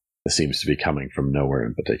chuckle that seems to be coming from nowhere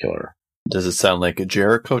in particular. Does it sound like a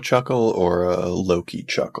Jericho chuckle or a Loki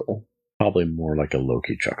chuckle? Probably more like a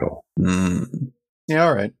Loki chuckle. Yeah,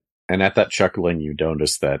 all right. And at that chuckling, you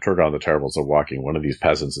notice that Turgon the Terribles are walking. One of these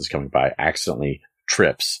peasants is coming by, accidentally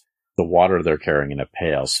trips. The water they're carrying in a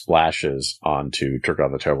pail splashes onto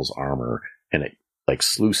Turgon the Terrible's armor, and it like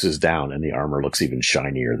sluices down, and the armor looks even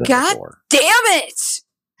shinier than God before. Damn it!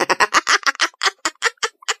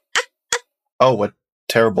 Oh, what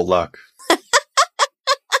terrible luck.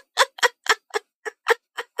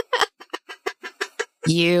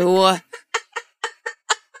 You.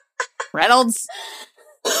 Reynolds.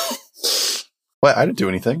 What? I didn't do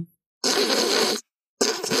anything.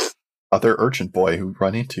 Other urchin boy who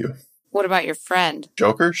run into you. What about your friend?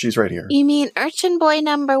 Joker? She's right here. You mean urchin boy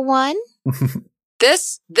number 1?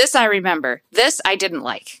 This I remember. This I didn't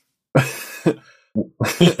like.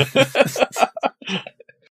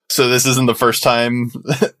 So this isn't the first time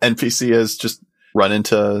NPC has just run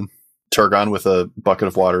into Turgon with a bucket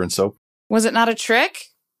of water and soap? Was it not a trick?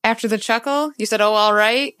 After the chuckle, you said, "Oh, all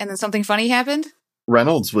right," and then something funny happened?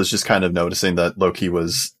 Reynolds was just kind of noticing that Loki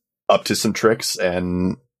was up to some tricks,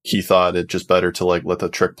 and he thought it just better to like let the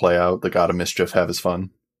trick play out. The god of mischief have his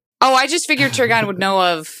fun. Oh, I just figured Turgon would know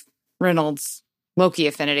of Reynolds' Loki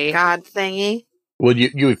affinity. God thingy. Well,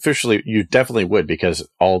 you definitely would, because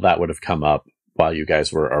all that would have come up while you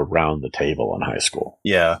guys were around the table in high school.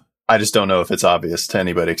 Yeah, I just don't know if it's obvious to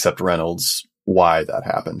anybody except Reynolds why that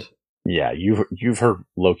happened. Yeah, you've heard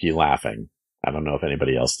Loki laughing. I don't know if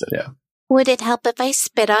anybody else did. Yeah. Would it help if I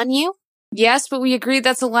spit on you? Yes, but we agreed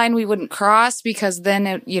that's a line we wouldn't cross, because then,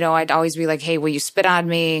 I'd always be like, "Hey, will you spit on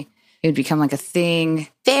me?" It would become like a thing.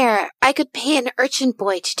 Fair. I could pay an urchin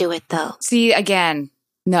boy to do it, though. See, again,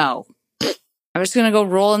 no. I'm just going to go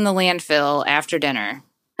roll in the landfill after dinner.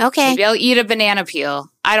 Okay. Maybe I'll eat a banana peel.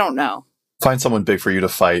 I don't know. Find someone big for you to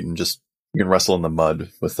fight and just, you can wrestle in the mud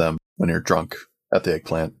with them when you're drunk at the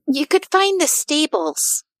eggplant. You could find the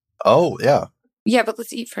stables. Oh, yeah. Yeah, but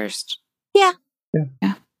let's eat first. Yeah.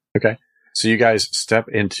 Okay. So you guys step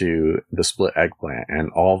into the split eggplant, and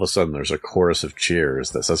all of a sudden there's a chorus of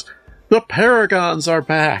cheers that says, "The Paragons are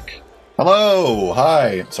back!" Hello!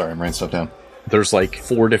 Hi! Sorry, I'm writing stuff down. There's like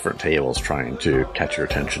 4 different tables trying to catch your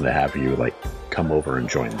attention to have you like come over and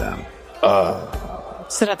join them.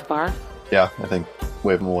 Sit at the bar. Yeah, I think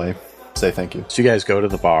wave them away. Say thank you. So you guys go to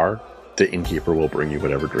the bar. The innkeeper will bring you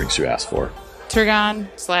whatever drinks you ask for.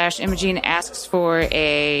 Turgon/Imogene asks for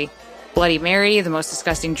a Bloody Mary, the most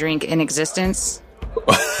disgusting drink in existence.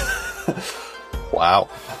 Wow.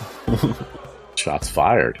 Shots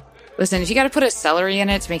fired. Listen, if you got to put a celery in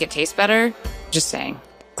it to make it taste better, just saying.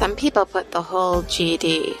 Some people put the whole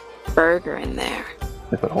GD burger in there.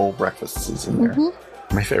 They put whole breakfasts in there.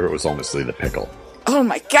 Mm-hmm. My favorite was honestly the pickle. Oh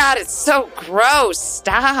my God, it's so gross.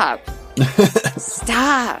 Stop.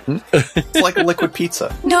 Stop. It's like a liquid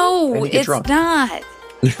pizza. No, And you get it's drunk. not.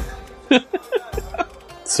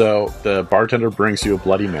 So the bartender brings you a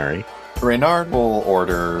Bloody Mary. Reynard will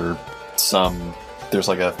order some, there's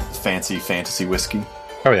like a fancy fantasy whiskey.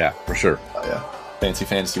 Oh yeah, for sure. Oh, yeah. Fancy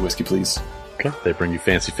fantasy whiskey, please. Okay. They bring you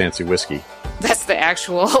fancy whiskey. That's the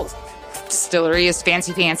actual distillery is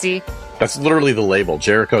fancy. That's literally the label.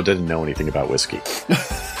 Jericho didn't know anything about whiskey.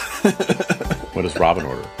 What does Robin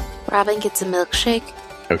order? Robin gets a milkshake.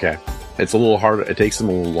 Okay. It's a little harder. It takes them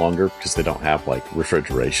a little longer because they don't have like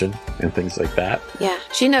refrigeration and things like that. Yeah,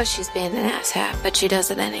 she knows she's being an asshat, but she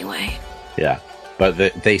does it anyway. Yeah. But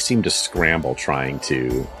they seem to scramble trying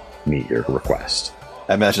to meet your request.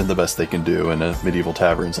 I imagine the best they can do in a medieval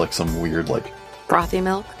tavern is like some weird like Frothy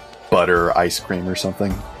milk. butter ice cream or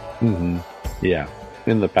something. Mm-hmm. Yeah.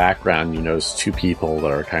 In the background, you notice 2 people that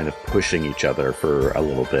are kind of pushing each other for a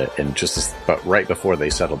little bit, and but right before they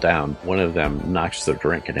settle down, one of them knocks their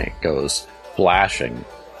drink and it goes flashing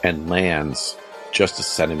and lands just a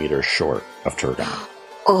centimeter short of Turgon.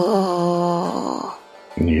 Oh.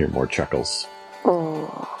 And you hear more chuckles.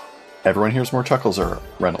 Oh. Everyone hears more chuckles or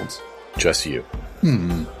Reynolds. Just you.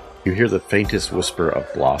 Hmm. You hear the faintest whisper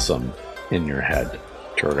of Blossom in your head,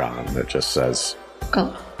 Turgon, that just says,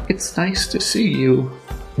 "Oh, it's nice to see you,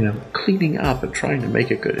 cleaning up and trying to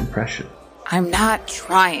make a good impression." I'm not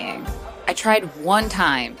trying. I tried one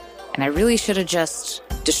time, and I really should have just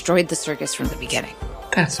destroyed the circus from the beginning.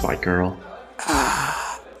 That's my girl.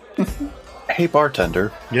 Hey,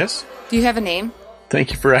 bartender. Yes? Do you have a name?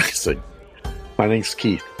 Thank you for asking. My name's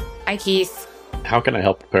Keith. Hi, Keith. How can I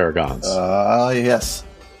help the Paragons? Yes.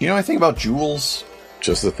 You know anything about jewels?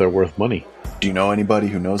 Just that they're worth money. Do you know anybody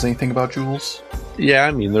who knows anything about jewels? Yeah,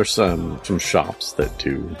 I mean, there's some shops that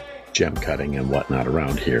do gem cutting and whatnot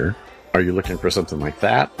around here. Are you looking for something like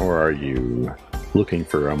that, or are you looking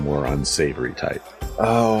for a more unsavory type?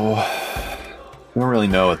 Oh, I don't really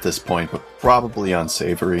know at this point, but probably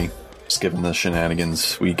unsavory, just given the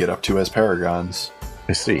shenanigans we get up to as Paragons.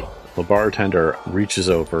 I see. The bartender reaches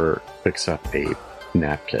over, picks up a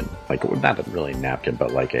napkin, like not really a napkin,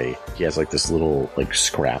 but he has like this little like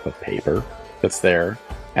scrap of paper that's there,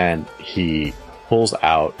 and he pulls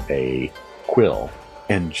out a quill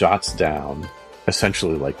and jots down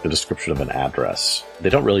essentially like the description of an address. They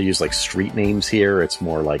don't really use like street names here. It's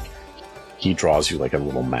more like he draws you like a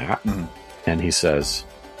little map, and he says,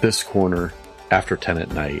 "This corner after 10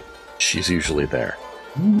 at night, she's usually there.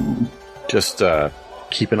 Just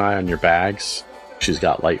keep an eye on your bags. She's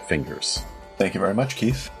got light fingers." Thank you very much,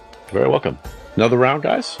 Keith. You're very welcome. Another round,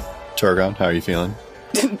 guys? Turgon, how are you feeling?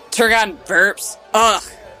 Turgon burps. Ugh,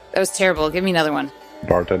 that was terrible. Give me another one.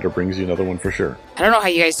 Bartender brings you another one for sure. I don't know how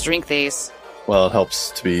you guys drink these. Well, it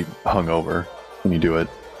helps to be hungover when you do it.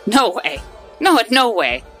 No way. No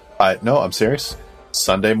way. No, I'm serious.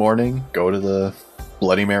 Sunday morning, go to the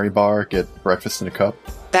Bloody Mary bar, get breakfast in a cup.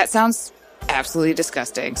 That sounds absolutely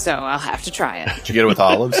disgusting, so I'll have to try it. Did you get it with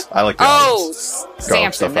olives? I like the olives.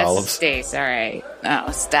 Samson, stuffed that's olives. Stace. All right.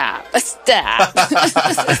 Oh, stop.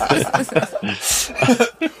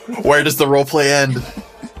 Where does the roleplay end?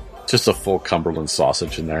 Just a full Cumberland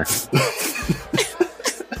sausage in there.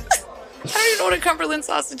 I don't even know what a Cumberland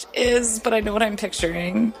sausage is, but I know what I'm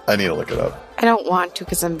picturing. I need to look it up. I don't want to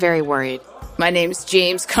because I'm very worried. My name's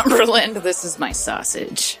James Cumberland. This is my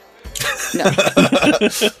sausage. No.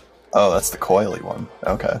 Oh, that's the coily one.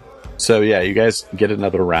 Okay. So yeah, you guys get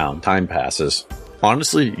another round. Time passes.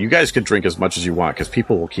 Honestly, you guys could drink as much as you want because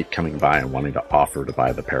people will keep coming by and wanting to offer to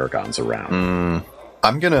buy the Paragons around.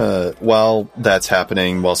 I'm gonna, while that's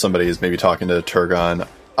happening, while somebody is maybe talking to Turgon,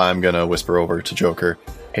 I'm gonna whisper over to Joker.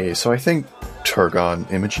 Hey, so I think Turgon,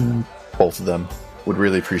 Imogen, both of them, would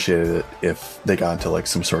really appreciate it if they got into like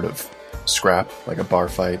some sort of scrap, like a bar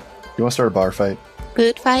fight. You want to start a bar fight?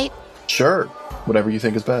 Food fight? Sure. Whatever you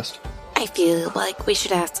think is best. I feel like we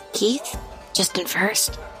should ask Keith Justin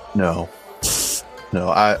first. No,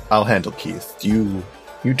 I'll handle Keith. You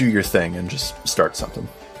do your thing and just start something.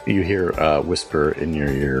 You hear a whisper in your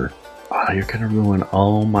ear. Oh, you're going to ruin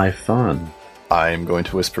all my fun. I'm going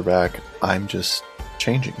to whisper back, I'm just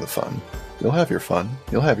changing the fun. You'll have your fun.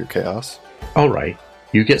 You'll have your chaos. All right.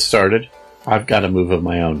 You get started. I've got a move of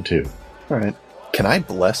my own, too. All right. Can I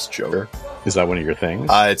bless Joker? Is that one of your things?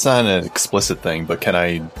 It's not an explicit thing, but can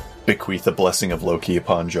I bequeath a blessing of Loki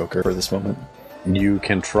upon Joker for this moment? You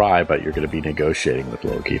can try, but you're going to be negotiating with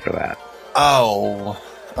Loki for that. Oh,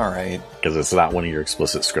 all right. Because it's not one of your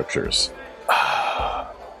explicit scriptures.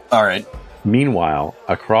 All right. Meanwhile,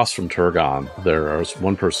 across from Turgon, there is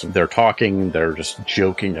one person. They're talking, they're just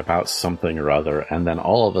joking about something or other, and then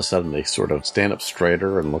all of a sudden they sort of stand up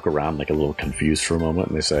straighter and look around like a little confused for a moment,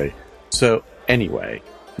 and they say, so anyway,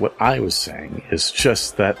 what I was saying is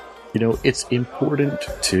just that, it's important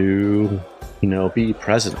to, be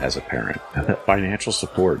present as a parent, and that financial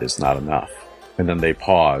support is not enough. And then they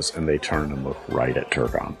pause and they turn and look right at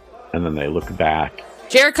Turgon. And then they look back.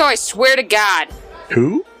 Jericho, I swear to God.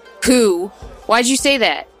 Who? Who? Why'd you say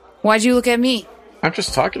that? Why'd you look at me? I'm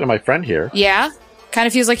just talking to my friend here. Yeah? Kind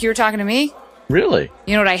of feels like you were talking to me. Really?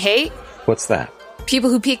 You know what I hate? What's that? People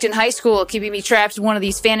who peaked in high school keeping me trapped in one of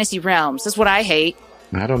these fantasy realms. That's what I hate.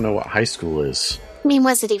 I don't know what high school is. I mean,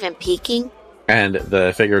 was it even peaking? And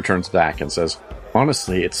the figure turns back and says,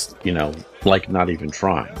 honestly, it's, like not even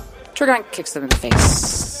trying. Turgon kicks them in the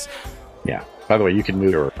face. Yeah. By the way, you can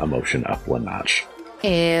move your emotion up one notch.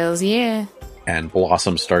 Hells yeah. And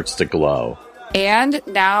Blossom starts to glow. And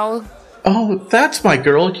now... Oh, that's my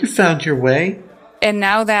girl. You found your way. And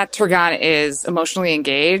now that Turgon is emotionally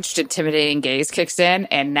engaged, intimidating gaze kicks in,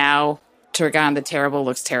 and now Turgon the Terrible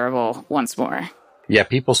looks terrible once more. Yeah,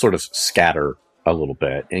 people sort of scatter a little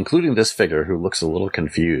bit, including this figure who looks a little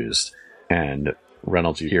confused. And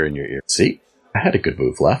Reynolds, you hear in your ear, see? I had a good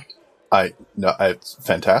move left. It's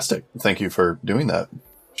fantastic. Thank you for doing that.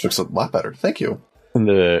 It looks a lot better. Thank you. And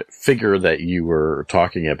the figure that you were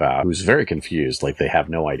talking about, who's very confused, like they have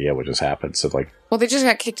no idea what just happened. So well, they just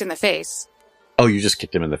got kicked in the face. Oh, you just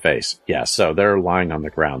kicked him in the face. Yeah, so they're lying on the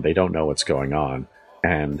ground. They don't know what's going on.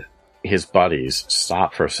 And his buddies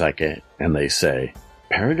stop for a second and they say,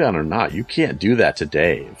 Paragon or not, you can't do that to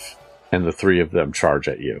Dave. And the three of them charge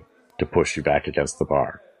at you to push you back against the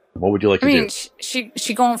bar. What would you like to do?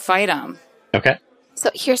 She go and fight him. Okay. So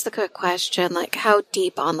here's the quick question. Like, how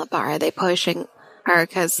deep on the bar are they pushing her?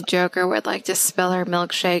 Because Joker would like to spill her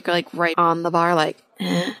milkshake, like, right on the bar, like,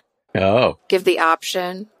 Oh, give the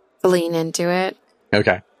option to lean into it.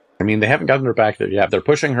 okay. I mean, they haven't gotten her back there yet. They're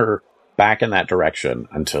pushing her back in that direction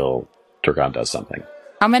until Turgon does something.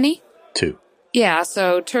 How many? 2. Yeah,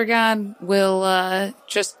 so Turgon will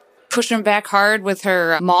just push him back hard with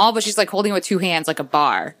her maul, but she's like holding it with 2 hands like a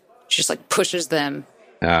bar. She just like pushes them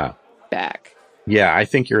back. Yeah, I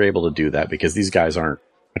think you're able to do that because these guys aren't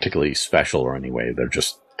particularly special or anyway. They're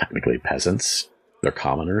just technically peasants. They're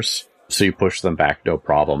commoners. So you push them back, no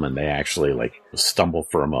problem, and they actually like stumble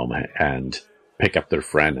for a moment and pick up their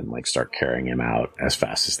friend and like start carrying him out as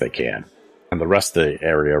fast as they can. And the rest of the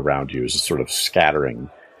area around you is just sort of scattering.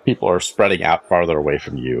 People are spreading out farther away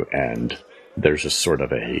from you, and there's just sort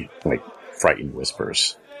of a like frightened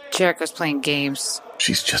whispers. Jericho's playing games.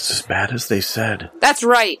 She's just as bad as they said. That's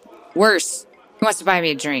right. Worse. He wants to buy me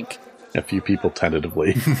a drink. A few people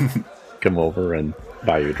tentatively come over and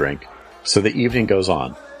buy you a drink. So the evening goes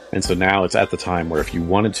on. And so now it's at the time where if you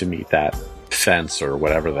wanted to meet that fence or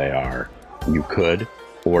whatever they are, you could,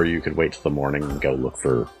 or you could wait till the morning and go look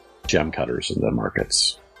for gem cutters in the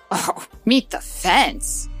markets. Oh, meet the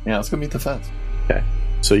fence. Yeah, let's go meet the fence. Okay.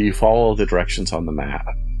 So you follow the directions on the map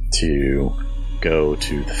to go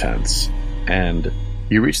to the fence. And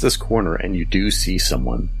you reach this corner and you do see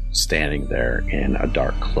someone standing there in a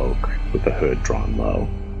dark cloak with the hood drawn low.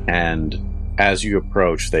 And as you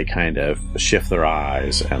approach, they kind of shift their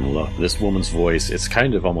eyes and look. This woman's voice, it's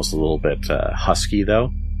kind of almost a little bit husky,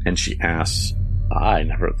 though. And she asks, I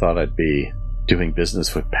never thought I'd be doing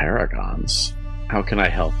business with paragons. How can I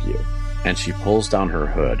help you? And she pulls down her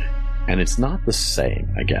hood. And it's not the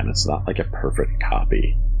same. Again, it's not like a perfect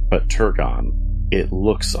copy. But Turgon, it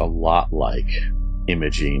looks a lot like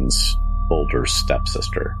Imogene's older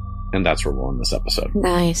stepsister. And that's where we'll end this episode.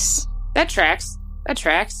 Nice. That tracks. That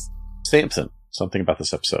tracks. Samson, something about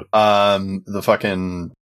this episode. The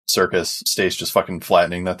fucking circus stage just fucking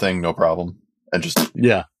flattening that thing, no problem. And just,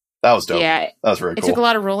 Yeah. that was dope. Yeah. That was very It cool. took a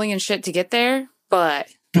lot of rolling and shit to get there, but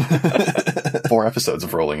 4 episodes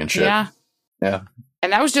of rolling and shit. yeah. Yeah.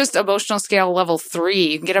 And that was just emotional scale level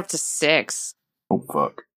 3. You can get up to 6. Oh,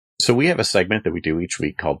 fuck. So we have a segment that we do each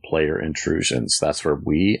week called Player Intrusions. That's where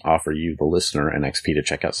we offer you, the listener, an XP to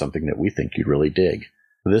check out something that we think you'd really dig.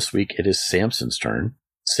 This week, it is Samson's turn.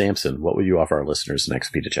 Samson, what would you offer our listeners an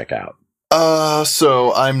XP to check out?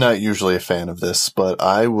 So I'm not usually a fan of this, but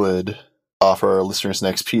I would offer our listeners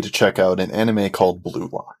an XP to check out an anime called Blue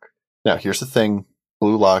Lock. Now, here's the thing.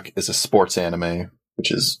 Blue Lock is a sports anime,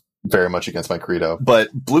 which is very much against my credo, but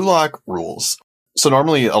Blue Lock rules. So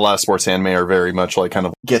normally a lot of sports anime are very much like kind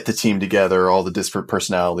of get the team together, all the disparate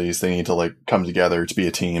personalities, they need to like come together to be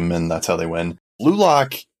a team, and that's how they win. Blue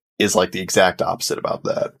Lock is like the exact opposite about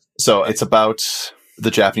that. So it's about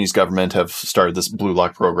the Japanese government have started this Blue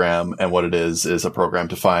Lock program, and what it is a program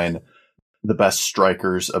to find the best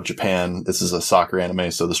strikers of Japan. This is a soccer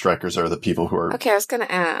anime, so the strikers are the people who are... Okay, I was going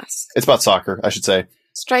to ask. It's about soccer, I should say.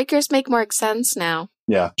 Strikers make more sense now.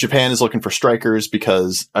 Yeah. Japan is looking for strikers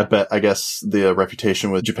because I guess the reputation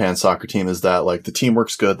with Japan's soccer team is that like the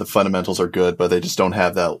teamwork's good, the fundamentals are good, but they just don't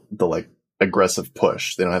have the like aggressive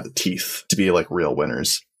push. They don't have the teeth to be like real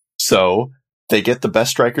winners. So they get the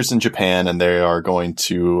best strikers in Japan, and they are going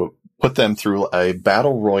to put them through a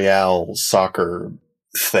battle royale soccer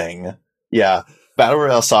thing. Yeah. Battle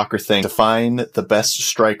royale soccer thing to find the best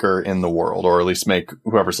striker in the world, or at least make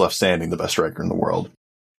whoever's left standing the best striker in the world.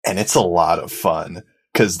 And it's a lot of fun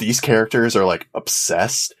because these characters are like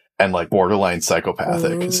obsessed and like borderline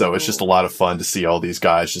psychopathic. Ooh. So it's just a lot of fun to see all these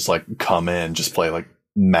guys just like come in, just play like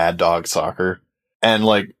mad dog soccer. And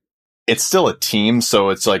like, it's still a team. So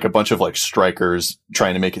it's like a bunch of like strikers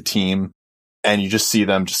trying to make a team. And you just see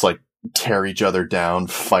them just like tear each other down,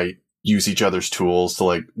 fight, use each other's tools to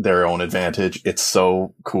like their own advantage. It's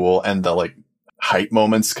so cool. And the like hype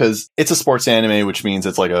moments, because it's a sports anime, which means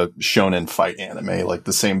it's like a shonen fight anime, like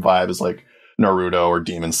the same vibe as like Naruto or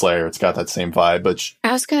Demon Slayer. It's got that same vibe, but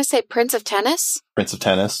I was going to say Prince of Tennis. Prince of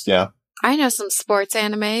Tennis, yeah. I know some sports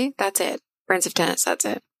anime. That's it. Prince of Tennis, that's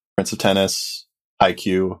it. Prince of Tennis,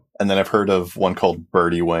 Haikyuu, and then I've heard of one called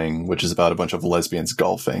Birdie Wing, which is about a bunch of lesbians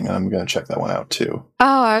golfing. I'm going to check that one out too.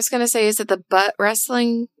 Oh, I was going to say, is it the butt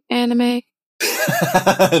wrestling anime?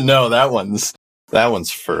 No, that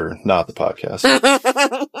one's for not the podcast.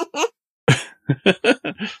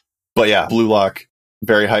 But yeah, Blue Lock,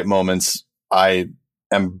 very hype moments. I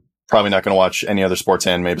am probably not going to watch any other sports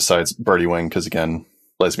anime besides Birdie Wing, because again,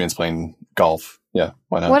 lesbians playing golf. Yeah,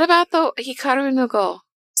 why not? What about the Hikaru no Go?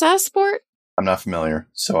 Is that a sport? I'm not familiar,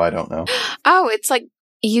 so I don't know. Oh, it's like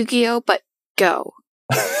Yu-Gi-Oh, but Go.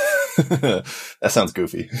 That sounds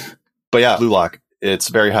goofy. But yeah, Blue Lock, it's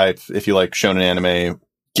very hype. If you like shonen anime,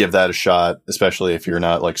 give that a shot, especially if you're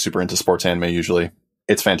not like super into sports anime usually.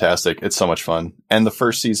 It's fantastic. It's so much fun. And the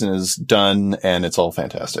first season is done and it's all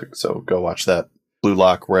fantastic. So go watch that. Blue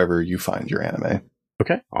Lock, wherever you find your anime.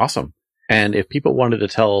 Okay, awesome. And if people wanted to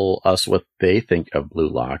tell us what they think of Blue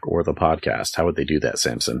Lock or the podcast, how would they do that,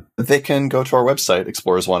 Samson? They can go to our website,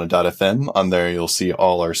 explorerswanted.fm. On there, you'll see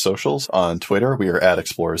all our socials. On Twitter, we are at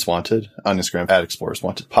Explorers Wanted. On Instagram, at Explorers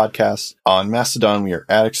Wanted Podcast. On Mastodon, we are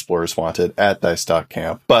at Explorers Wanted, at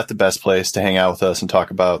Dice.camp. But the best place to hang out with us and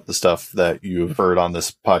talk about the stuff that you've heard on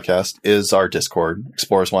this podcast is our Discord,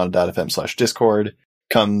 explorerswanted.fm/Discord.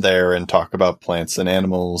 Come there and talk about plants and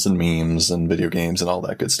animals and memes and video games and all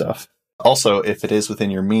that good stuff. Also, if it is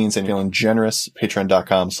within your means and feeling generous,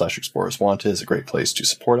 patreon.com/explorerswanted is a great place to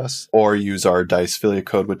support us. Or use our Dice affiliate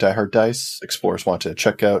code with Die Hard Dice, Explorers Wanted at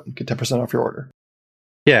checkout, and get 10% off your order.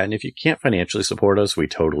 Yeah, and if you can't financially support us, we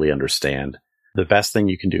totally understand. The best thing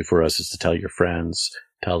you can do for us is to tell your friends,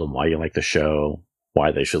 tell them why you like the show,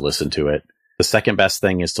 why they should listen to it. The second best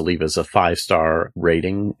thing is to leave us a 5-star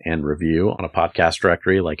rating and review on a podcast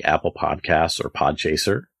directory like Apple Podcasts or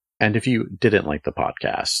Podchaser. And if you didn't like the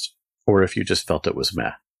podcast, or if you just felt it was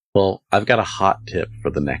meh, well, I've got a hot tip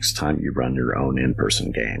for the next time you run your own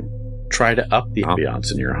in-person game. Try to up the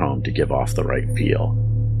ambiance in your home to give off the right feel.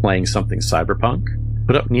 Playing something cyberpunk?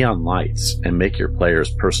 Put up neon lights and make your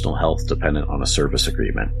player's personal health dependent on a service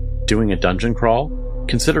agreement. Doing a dungeon crawl?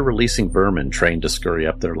 Consider releasing vermin trained to scurry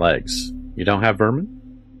up their legs. You don't have vermin?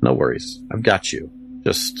 No worries. I've got you.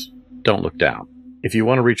 Just don't look down. If you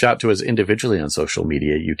want to reach out to us individually on social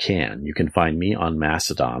media, you can. You can find me on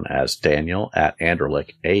Mastodon as Daniel at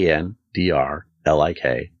Andrlik, ANDRLIK.org.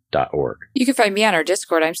 You can find me on our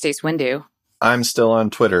Discord. I'm Stace Windu. I'm still on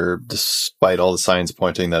Twitter, despite all the signs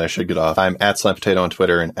pointing that I should get off. I'm at SlamPotato on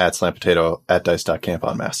Twitter and at SlamPotato at Dice.camp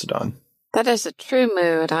on Mastodon. That is a true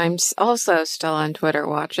mood. I'm also still on Twitter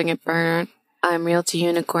watching it burn. I'm Realty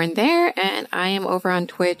Unicorn there, and I am over on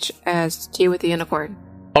Twitch as Tea with the Unicorn.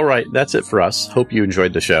 All right, that's it for us. Hope you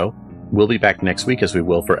enjoyed the show. We'll be back next week, as we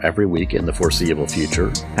will for every week in the foreseeable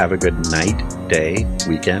future. Have a good night, day,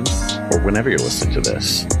 weekend, or whenever you're listening to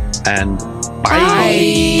this. And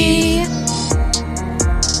bye. Bye.